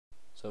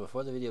So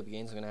before the video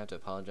begins, I'm going to have to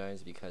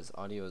apologize because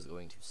audio is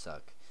going to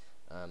suck.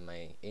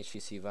 My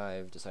HTC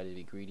Vive decided to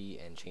be greedy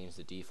and changed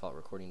the default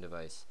recording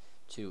device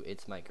to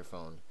its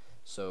microphone.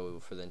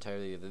 So for the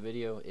entirety of the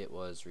video, it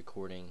was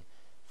recording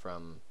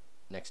from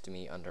next to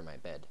me under my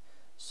bed.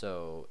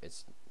 So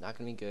it's not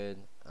going to be good,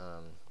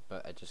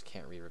 but I just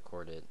can't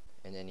re-record it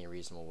in any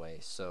reasonable way,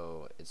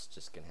 so it's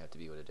just going to have to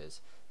be what it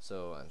is.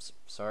 So I'm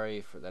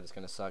sorry for that it's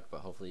going to suck, but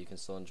hopefully you can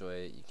still enjoy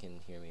it. You can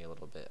hear me a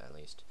little bit at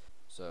least.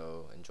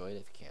 So enjoy it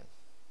if you can.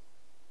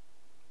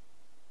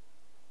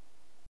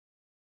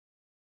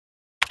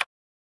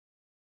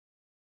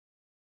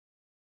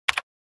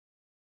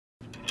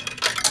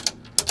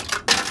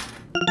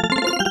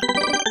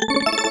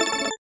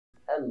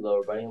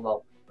 Hello everybody and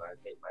welcome to my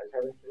page. My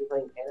name is We're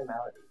playing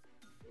Animality.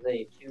 This is a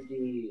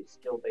 2D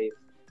skill-based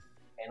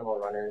animal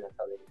runner, that's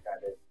how they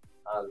describe it.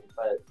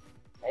 But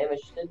I am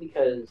interested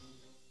because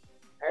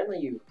apparently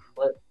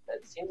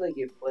it seems like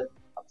you flip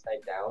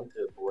upside down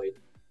to avoid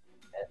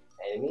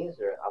enemies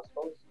or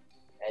obstacles,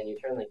 and you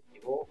turn like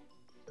evil.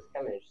 So it's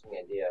kind of an interesting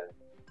idea.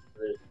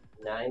 So there's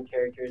 9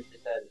 characters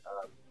they said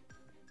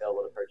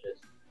available to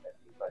purchase if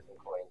you buy some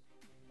coins.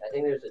 I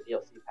think there's a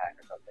DLC pack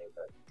or something,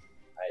 but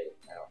I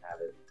don't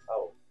have it.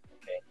 Oh,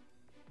 okay.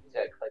 He's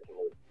got a click and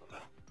move.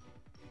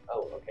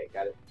 Oh, okay,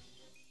 got it.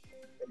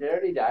 Did it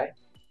already die?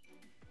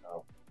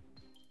 Oh.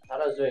 I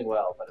thought I was doing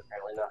well, but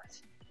apparently not.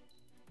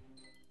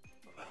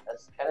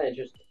 That's kind of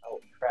interesting. Oh,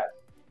 crap.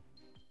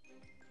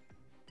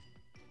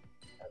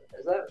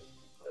 That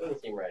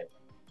doesn't seem right.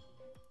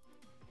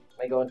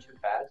 Am I going too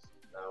fast?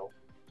 No.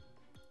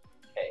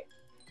 Okay.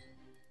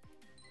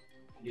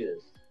 We can do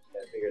this. Just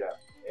gotta figure it out.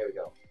 There we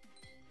go.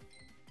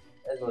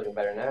 That's looking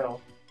better now.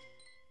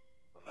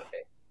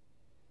 Okay.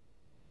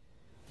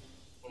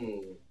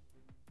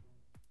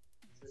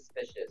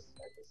 Suspicious,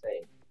 I have to say.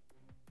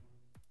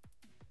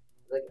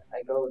 Like,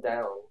 I go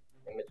down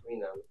in between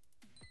them.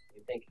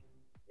 You think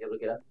you'll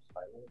look it up? Just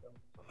 5 minutes ago?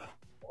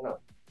 Oh no.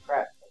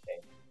 Crap.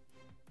 Okay.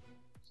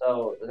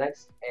 So, the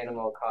next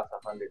animal costs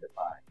 100 to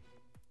buy.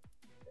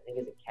 I think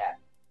it's a cat.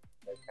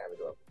 That's kind of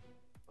adorable.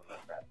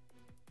 Crap.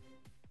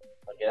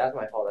 Okay, that's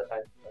my fault.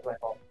 That's my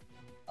fault.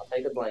 I'll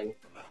take the blame.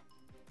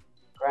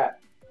 Crap.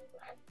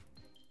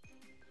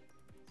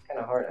 It's kind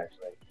of hard,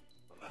 actually.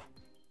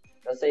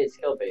 Let's say it's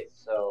skill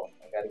based, so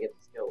I gotta get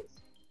the skills.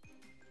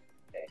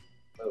 Okay,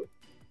 move.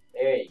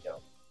 There you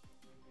go.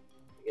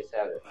 You get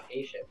out of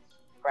patience.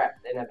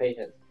 Crap, didn't have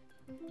patience.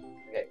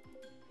 Okay.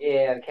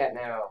 Yeah, the cat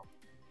now.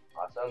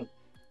 Awesome.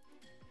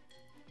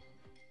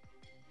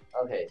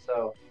 Okay,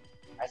 so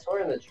I saw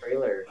in the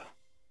trailer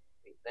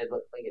they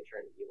look like it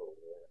turned evil when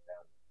we went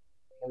down.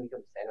 Can we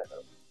become Santa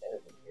though?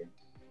 Santa's in here.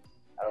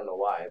 I don't know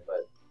why,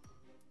 but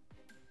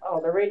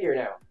oh, they're reindeer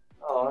now.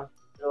 Aw,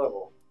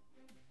 adorable.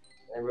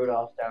 And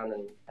Rudolph's down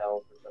in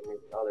hell for some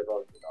reason. Oh, they're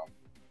both Rudolph.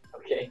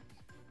 Okay.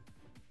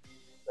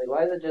 Like,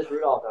 why is it just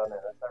Rudolph down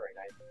there? That's not very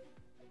nice.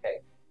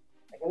 Okay.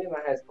 I can get my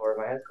high score.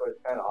 My high score is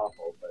kind of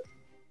awful, but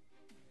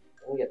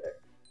I can get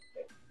there.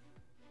 Okay.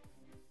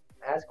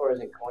 My high score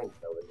isn't coins,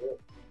 though, is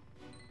it?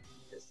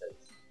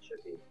 Distance.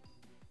 Should be.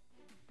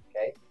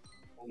 Okay.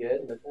 Looking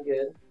good. Looking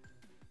good.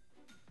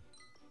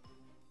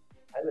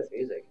 I like this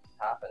music. It's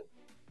hopping.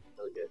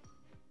 Really good.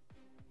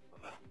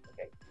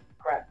 Okay.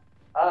 Crap.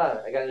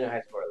 I got a new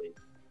high score at least.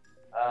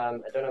 I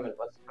don't know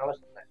how much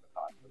does the next one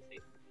cost? Let's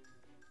see.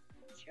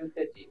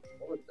 250.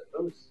 What was the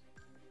moose?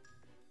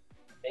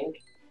 I think.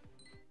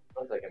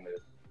 Looks like a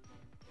moose.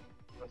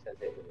 I'm just gonna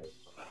say it's a moose.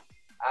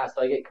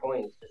 So I get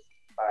coins just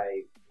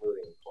by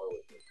moving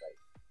forward. Like,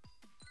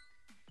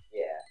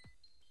 yeah.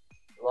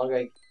 The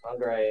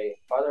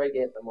farther I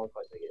get, the more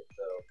coins I get.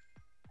 So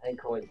I think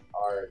coins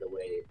are the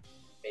way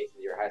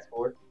basically your high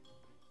score.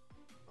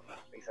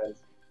 Makes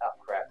sense. Oh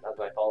crap, that's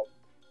my fault.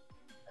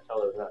 I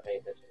totally was not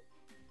paying attention.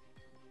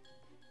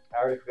 I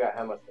already forgot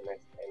how much the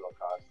next animal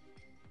costs.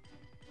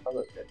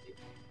 Almost 50.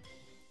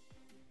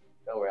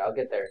 Don't worry, I'll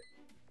get there.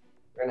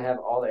 We're gonna have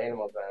all the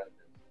animal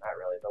benefits. Not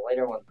really. The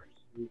later ones are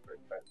super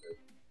expensive.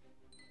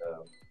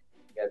 So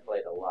you gotta play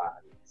it a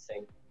lot.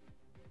 Sync.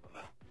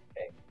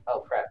 Okay. Oh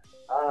crap.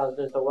 I was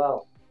doing so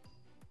well.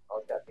 I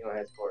almost got my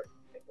high score.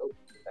 Okay. Oh, look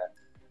at that.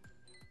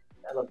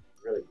 That looked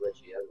really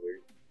glitchy. That was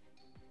weird.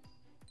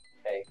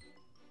 Okay.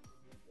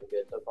 We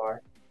good so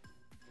far?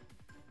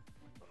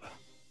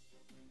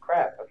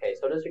 Crap. Okay,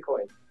 so does your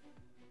coin.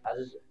 I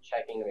was just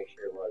checking to make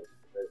sure it was.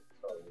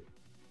 So I'm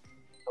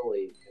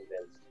totally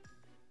convinced.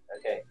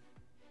 Okay.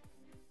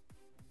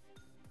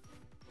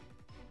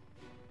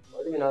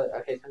 What do we know?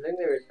 Okay, so I think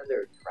they said there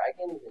were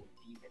dragons and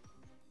demons.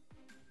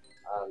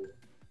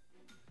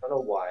 I don't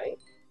know why.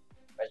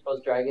 I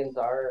suppose dragons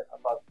are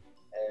above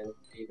and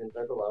demons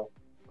are below.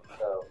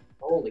 So,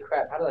 holy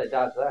crap! How did I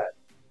dodge that?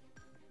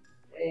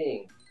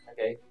 Dang.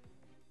 Okay.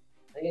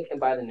 I think I can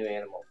buy the new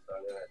animal, so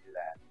I'm gonna do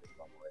that. This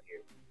one right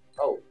here.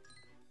 Oh,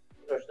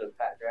 these are some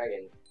fat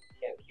dragons.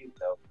 Kind of cute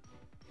though.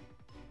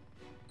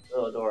 A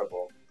little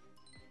adorable.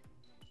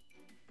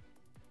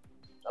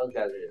 Those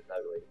guys are just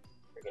ugly.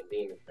 Freaking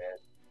demons, man.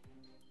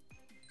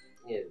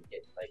 You need to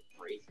get like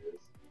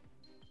braces.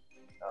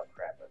 Oh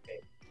crap.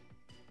 Okay.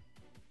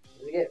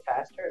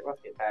 it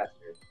must get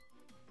faster.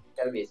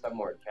 Gotta be some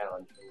more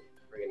challenge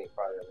for getting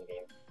farther in the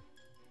game.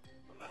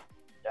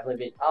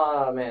 Definitely beat.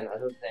 Oh man, I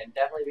was gonna say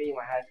definitely beating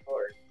my high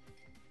score.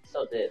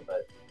 Still did,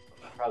 but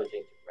probably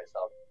changed it for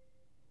myself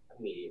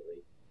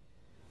immediately.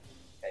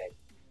 Okay,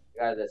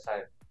 got it this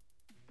time.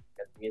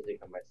 Got the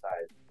music on my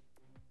side.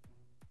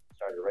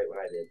 Started right when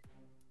I did.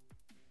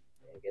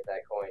 And get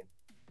that coin.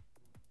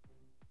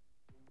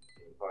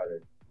 Even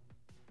farther.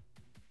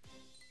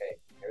 Okay,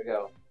 here we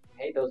go.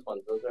 I hate those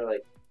ones. Those are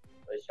like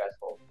really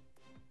stressful.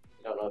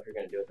 You don't know if you're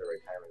gonna do it the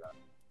right time or not.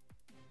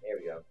 There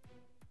we go.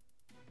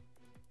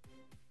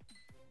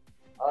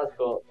 Oh, that's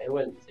cool. It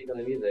wouldn't sync on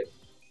the music.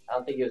 I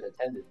don't think it was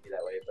intended to be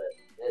that way, but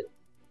it did.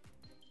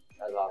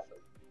 That was awesome.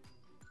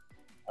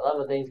 I love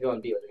when things go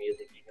and beat with the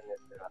music, even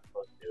if they're not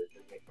supposed to. It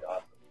just makes it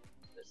awesome.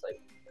 Just like,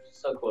 it's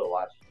so cool to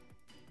watch.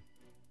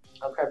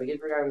 Oh crap, I'm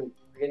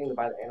forgetting to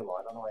buy the animal.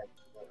 I don't know why I'm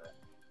doing that.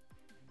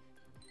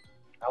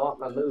 I want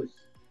my moose.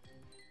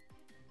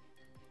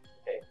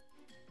 Okay.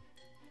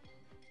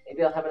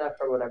 Maybe I'll have enough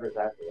for whatever's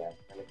after that.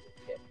 And I can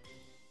skip.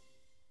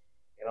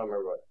 I don't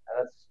remember what.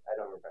 I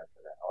don't remember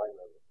after that. All I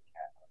remember was the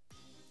cat.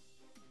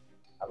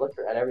 I've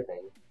looked at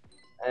everything,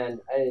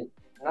 and I'm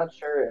not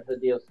sure if there's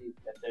a DLC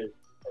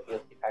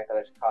pack that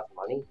actually costs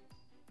money.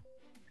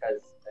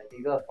 Because if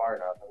you go far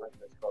enough, I'm not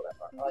going to scroll that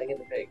far. Oh, I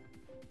get the pig.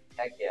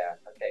 Heck yeah.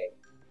 Okay.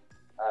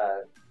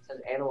 It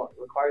says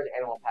requires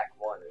animal pack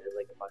 1, and there's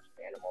like a bunch of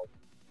animals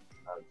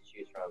to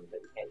choose from, but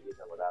you can't use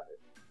them without it.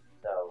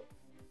 So,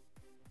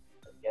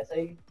 I'm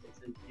guessing it's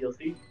a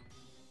DLC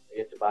that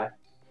you have to buy.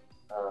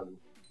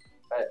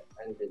 But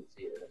I didn't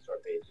see it in the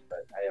store page,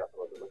 but I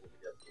also wasn't looking for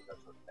DLCs. I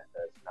was looking at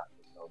the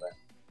synopsis and all that.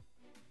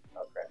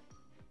 Oh crap.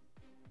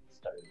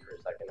 Started for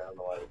a second, I don't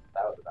know what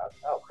that was about.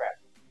 Oh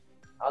crap.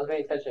 I was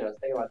paying attention, I was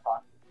thinking about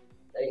talking.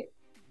 Dang it.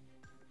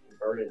 I'm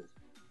burdened.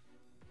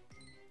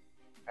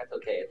 That's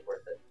okay, it's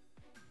worth it.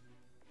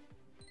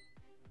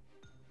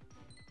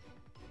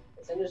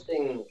 It's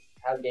interesting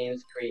how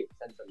games create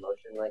sense of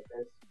motion like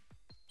this,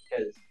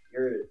 because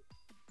you're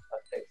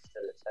affixed to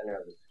the center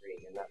of the screen,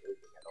 you're not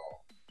moving at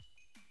all.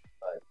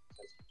 But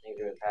since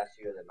things are moving past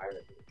you and the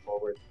environment moving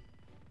forward,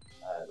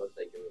 it looks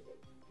like you're moving.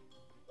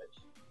 Which,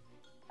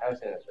 I would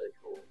say that's really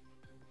cool.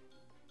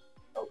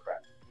 Oh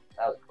crap,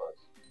 that was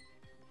close.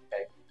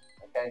 Okay,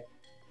 okay.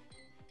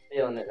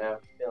 Feeling it now,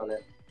 feeling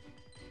it.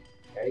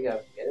 There you go,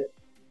 get it?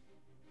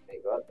 Okay,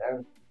 go up,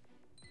 down.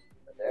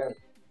 Up, down.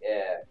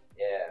 Yeah,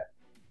 yeah.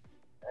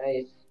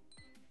 Nice.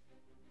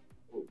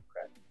 Ooh,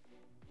 crap.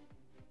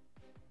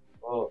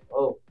 Oh,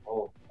 oh,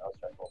 oh, that was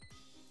stressful.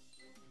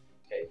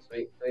 Okay,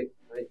 sweet, sweet,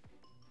 sweet.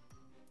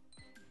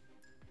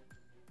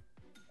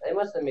 They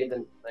must have made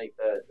them, like,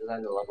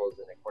 design the levels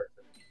in accordance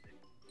with the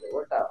music. It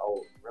worked out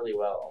really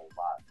well, a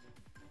lot.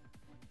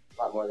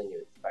 A lot more than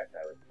you expect,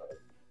 I would suppose.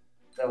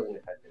 That wasn't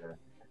affecting that.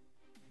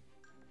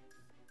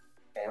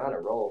 Okay, I'm on a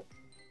roll.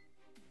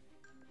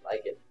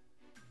 Like it.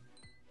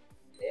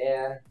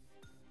 Yeah.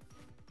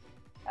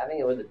 Having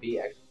it with a beat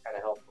actually kind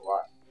of helps a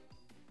lot.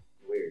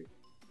 Weird.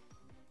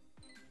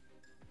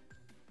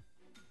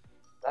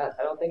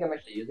 I don't think I'm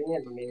actually using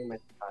it, but maybe my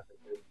content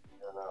is.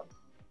 I don't know.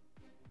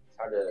 It's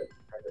hard to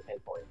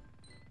pinpoint.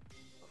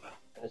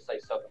 And it's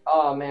like so.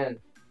 Oh man,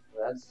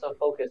 that's so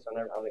focused on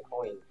the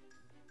coin.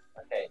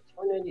 Okay,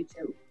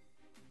 292.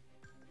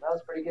 That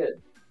was pretty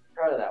good.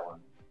 Proud of that one.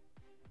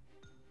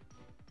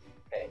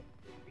 Okay,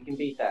 we can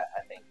beat that.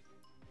 I think.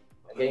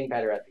 I'm getting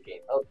better at the game.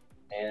 Oh,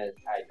 and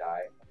I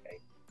die. Okay.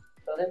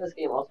 So then this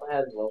game also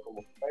has local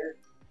multiplayer.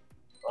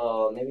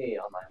 Oh, maybe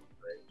online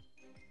multiplayer.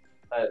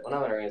 But what I'm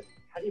wondering is,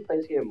 how do you play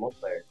this game in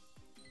multiplayer?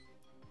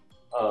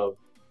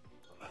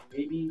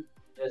 Maybe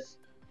just,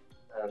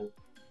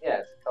 yeah,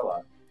 it's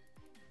co-op.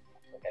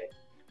 Okay.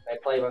 Can I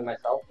play by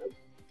myself?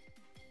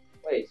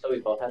 Wait, so we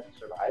both have to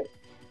survive?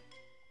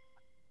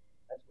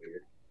 That's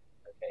weird.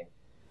 Okay.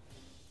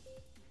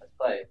 Let's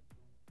play.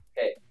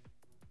 Okay.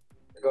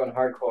 We're going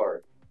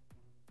hardcore.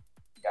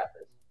 Got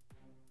this.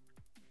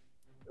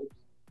 Oops.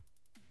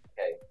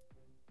 Okay.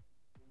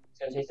 It's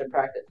gonna take some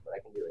practice, but I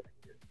can do it.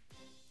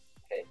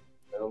 Okay.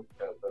 Boom,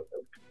 boom, boom,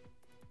 boom.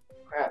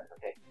 Crap,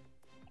 okay.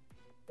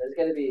 There's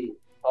gonna be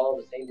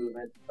follow the same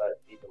movement, but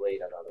be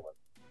delayed on the other one.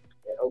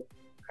 Yeah, oh,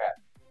 crap.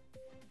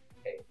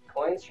 Okay,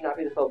 coins should not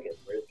be the focus.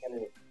 We're just gonna...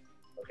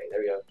 Okay,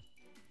 there we go.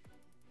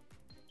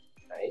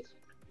 Nice.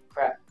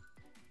 Crap.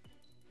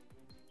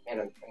 Man,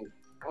 I'm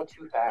going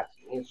too fast.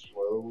 I need to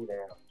slow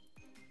down.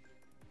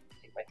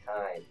 Take my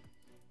time.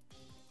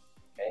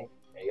 Okay,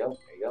 there you go,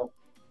 there you go.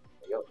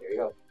 There you go, there you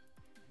go.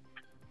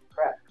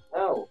 Crap,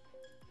 no!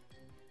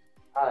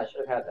 Ah, I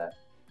should have had that.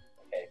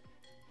 Okay.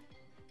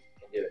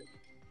 Can do it.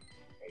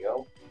 There you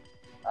go.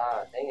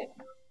 Ah, dang it.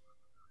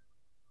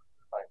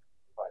 Fine,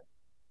 fine.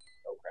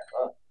 Oh crap.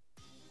 Oh,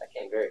 that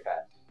came very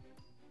fast.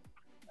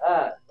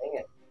 Ah, dang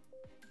it.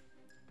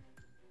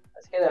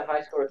 Let's get a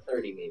high score of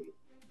 30 maybe.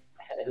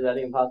 Is that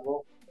even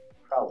possible?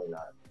 Probably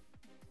not.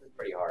 This is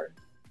pretty hard.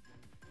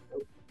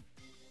 Nope.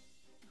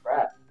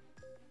 Crap.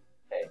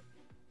 Okay.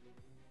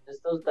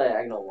 Just those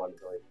diagonal ones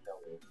really kill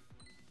me.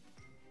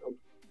 Nope.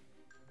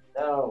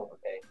 No,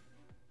 okay.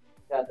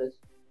 Got this.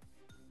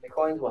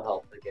 coins will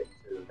help to get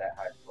to that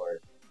high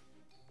score.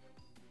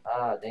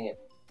 Ah, dang it.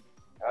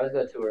 I always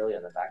go too early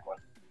on the back one.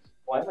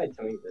 Why am I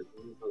doing this?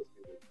 This is so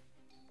stupid.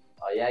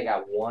 Oh yeah, I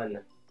got 1.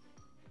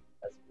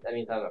 That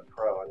means I'm a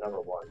pro. I'm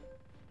number 1.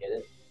 Get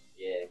it?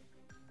 Yeah.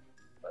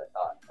 But I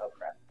thought. Oh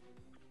crap.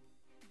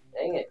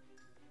 Dang it.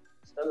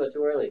 Still go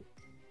too early.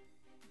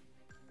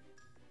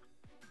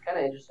 Kind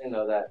of interesting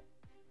though that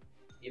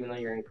even though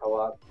you're in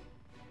co-op,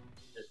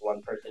 just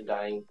one person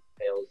dying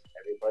fails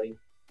everybody.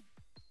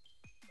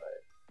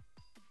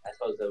 But I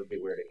suppose that would be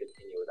weird to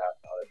continue without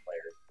the other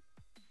players.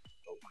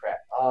 Oh crap.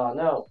 Oh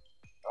no.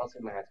 I don't see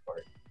my high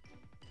score.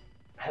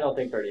 I don't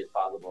think 30 is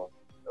possible.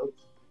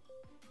 Oops.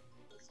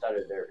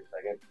 Stuttered there for a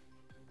second.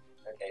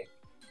 Okay.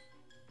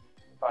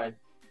 Fine.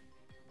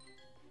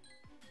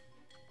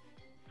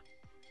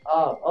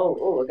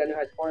 Oh, I got a new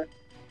high score.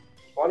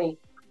 20.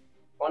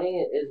 20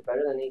 is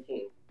better than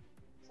 18.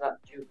 It's not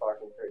too far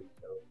from 30,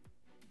 so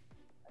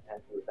I'm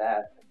happy with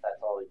that. If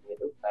that's all we can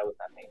get. Oops, I was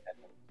not paying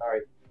attention.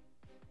 Sorry.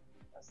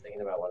 I was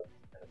thinking about what I was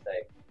going to say.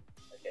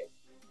 Okay.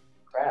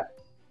 Crap.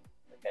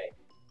 Okay.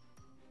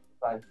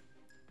 Fine.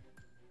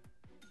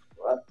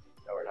 What?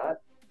 No, we're not.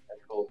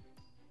 That's cool.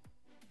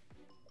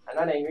 I'm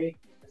not angry.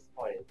 Just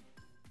disappointed.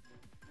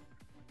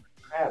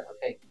 Crap.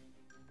 Okay.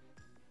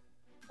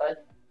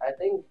 But I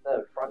think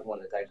the front one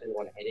is actually the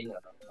one hitting when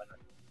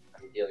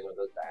I'm dealing with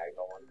those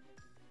diagonal ones.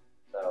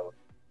 So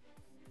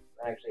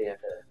I actually have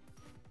to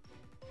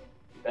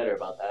be better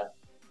about that.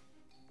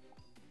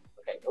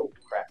 Okay. Oh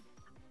crap.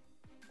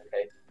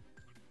 Okay.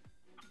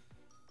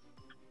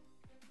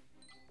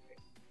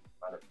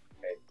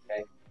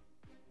 Okay.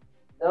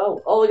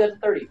 No. Oh, we got to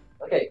 30.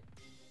 Okay.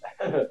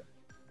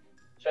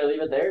 Should I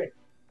leave it there?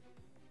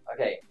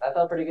 Okay, that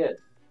felt pretty good.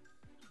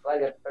 Glad I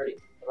got to 30.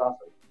 That's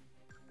awesome.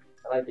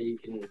 I like that you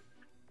can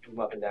move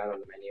up and down on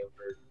the menu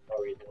for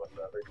no reason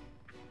whatsoever.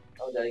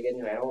 Oh, did I get a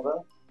new animal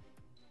though?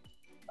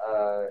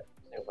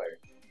 Single player.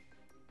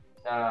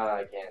 Nah,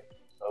 I can't.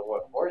 So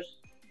what? Horse?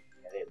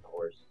 I think it's a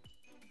horse.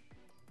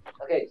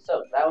 Okay,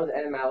 so that was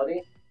Animality.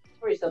 It's a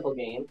pretty simple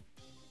game.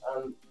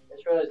 I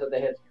just realized that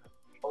they had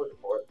control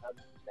support. That's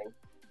interesting.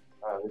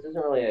 This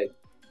isn't really a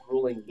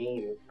grueling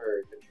game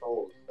for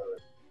controls, so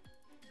it's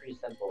pretty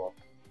simple.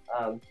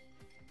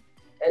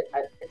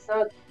 It's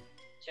not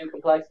too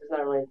complex. It's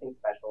not really anything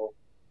special.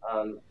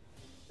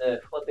 The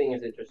flipping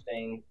is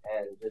interesting,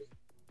 and just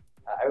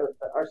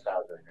the art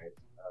style is really nice.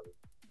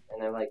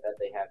 And I like that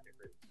they have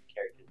different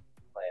characters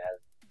to play as.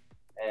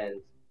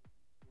 And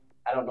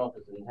I don't know if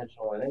it's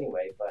intentional in any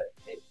way, but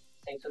it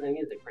syncs with the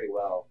music pretty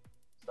well.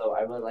 So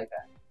I really like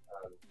that.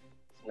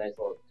 It's a nice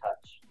little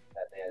touch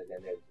that they added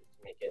in there to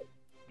make it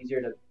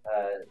easier to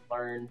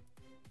learn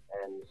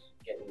and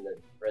get in the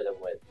rhythm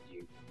with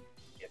you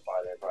get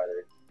farther and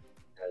farther.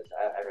 Because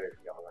I really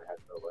forgot what my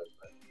high score was,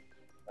 but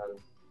I'm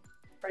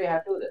pretty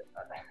happy with it.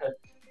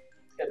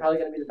 It's probably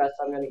going to be the best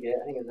I'm going to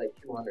get. I think it's like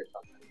 200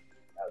 something.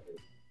 That was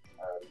it.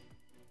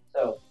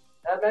 So,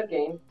 not a bad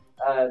game.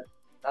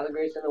 Not the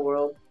greatest in the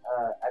world.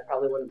 I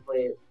probably wouldn't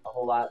play it a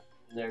whole lot.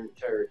 And then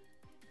sure,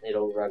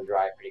 it'll run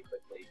dry pretty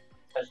quickly.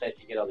 Especially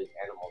if you get all these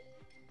animals.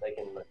 They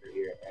can look through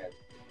here. And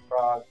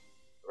frog,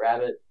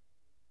 rabbit,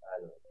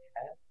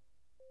 cat,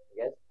 I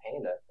guess,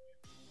 panda,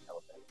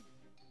 elephant,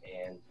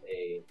 and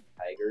a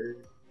tiger,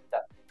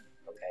 duck.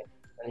 Okay,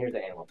 and here's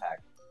the animal pack.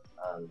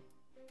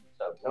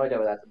 So no idea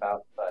what that's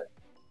about, but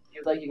if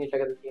you'd like, you can check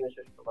out the Steam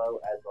description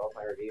below as well as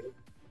my review.